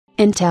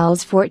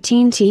Intel's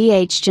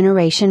 14th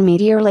generation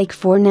Meteor Lake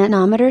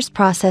 4nm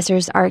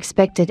processors are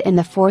expected in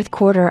the fourth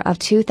quarter of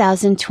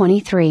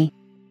 2023.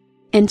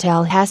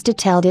 Intel has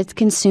detailed its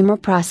consumer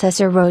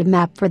processor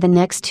roadmap for the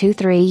next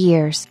 2-3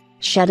 years,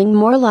 shedding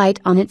more light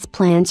on its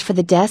plans for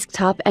the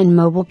desktop and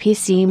mobile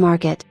PC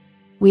market.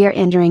 We are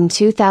entering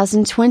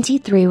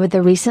 2023 with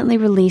the recently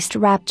released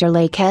Raptor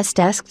Lake S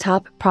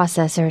desktop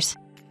processors.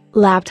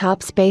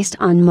 Laptops based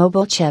on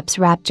mobile chips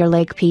Raptor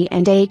Lake P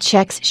and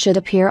HX should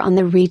appear on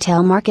the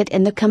retail market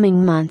in the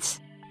coming months.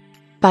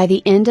 By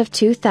the end of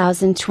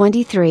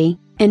 2023,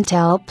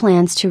 Intel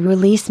plans to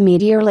release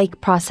Meteor Lake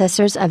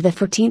processors of the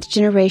 14th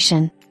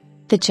generation.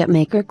 The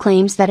chipmaker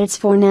claims that its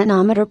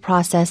 4nm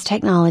process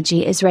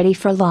technology is ready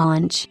for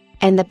launch,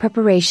 and the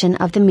preparation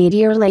of the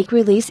Meteor Lake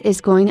release is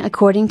going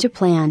according to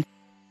plan.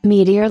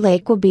 Meteor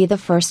Lake will be the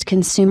first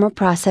consumer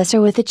processor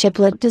with a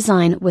chiplet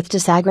design with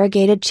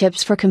disaggregated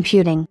chips for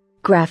computing,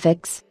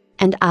 graphics,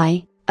 and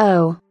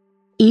I/O.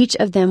 Each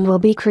of them will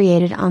be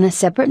created on a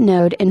separate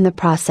node in the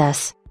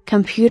process: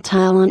 Compute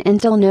Tile on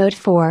Intel Node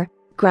 4,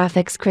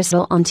 Graphics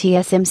Crystal on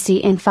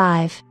TSMC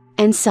N5,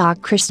 and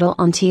SoC Crystal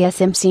on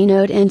TSMC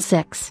Node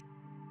N6.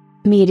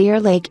 Meteor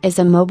Lake is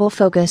a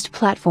mobile-focused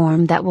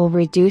platform that will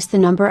reduce the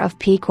number of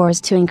P-cores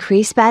to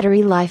increase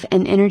battery life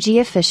and energy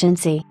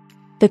efficiency.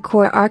 The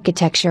core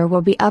architecture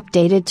will be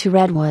updated to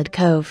Redwood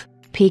Cove,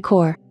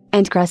 P-core,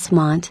 and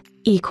Crestmont,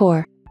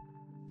 E-core.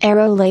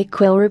 Arrow Lake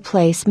will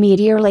replace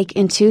Meteor Lake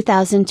in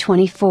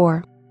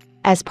 2024.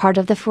 As part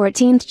of the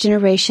 14th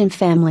generation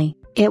family,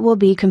 it will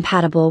be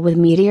compatible with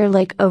Meteor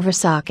Lake over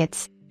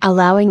sockets,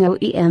 allowing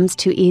OEMs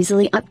to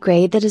easily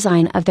upgrade the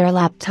design of their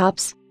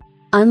laptops.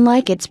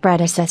 Unlike its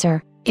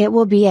predecessor, it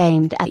will be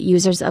aimed at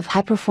users of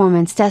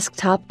high-performance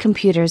desktop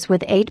computers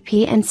with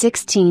 8P and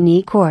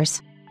 16E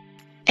cores.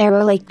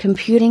 Arrow Lake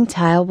computing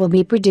tile will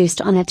be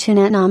produced on a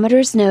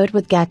 2nm node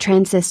with GAT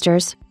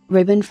transistors,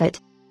 ribbon fit.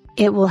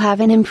 It will have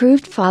an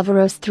improved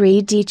Foveros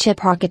 3D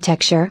chip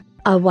architecture,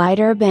 a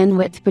wider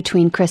bandwidth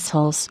between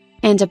crystals,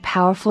 and a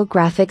powerful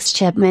graphics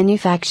chip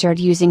manufactured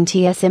using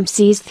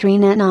TSMC's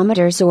 3nm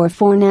or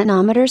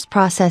 4nm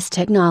process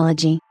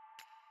technology.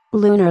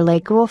 Lunar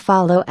Lake will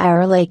follow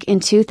Arrow Lake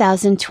in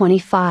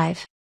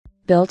 2025.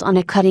 Built on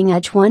a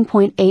cutting-edge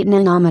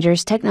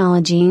 1.8nm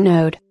technology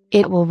node,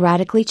 it will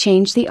radically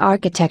change the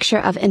architecture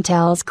of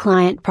Intel's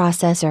client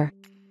processor.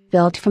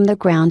 Built from the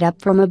ground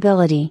up for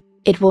mobility,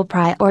 it will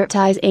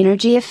prioritize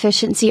energy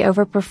efficiency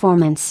over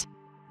performance.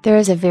 There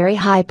is a very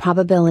high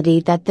probability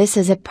that this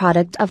is a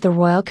product of the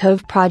Royal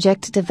Cove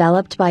project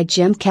developed by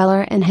Jim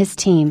Keller and his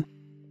team.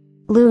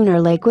 Lunar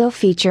Lake will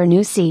feature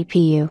new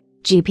CPU,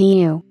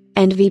 GPU,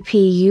 and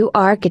VPU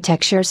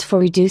architectures for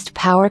reduced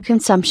power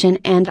consumption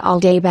and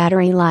all-day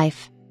battery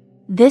life.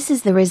 This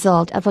is the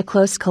result of a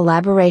close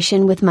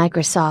collaboration with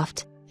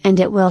Microsoft, and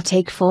it will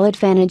take full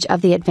advantage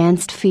of the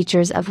advanced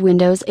features of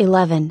Windows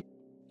 11.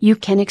 You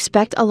can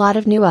expect a lot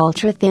of new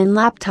ultra-thin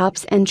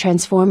laptops and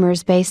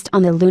transformers based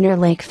on the Lunar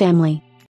Lake family.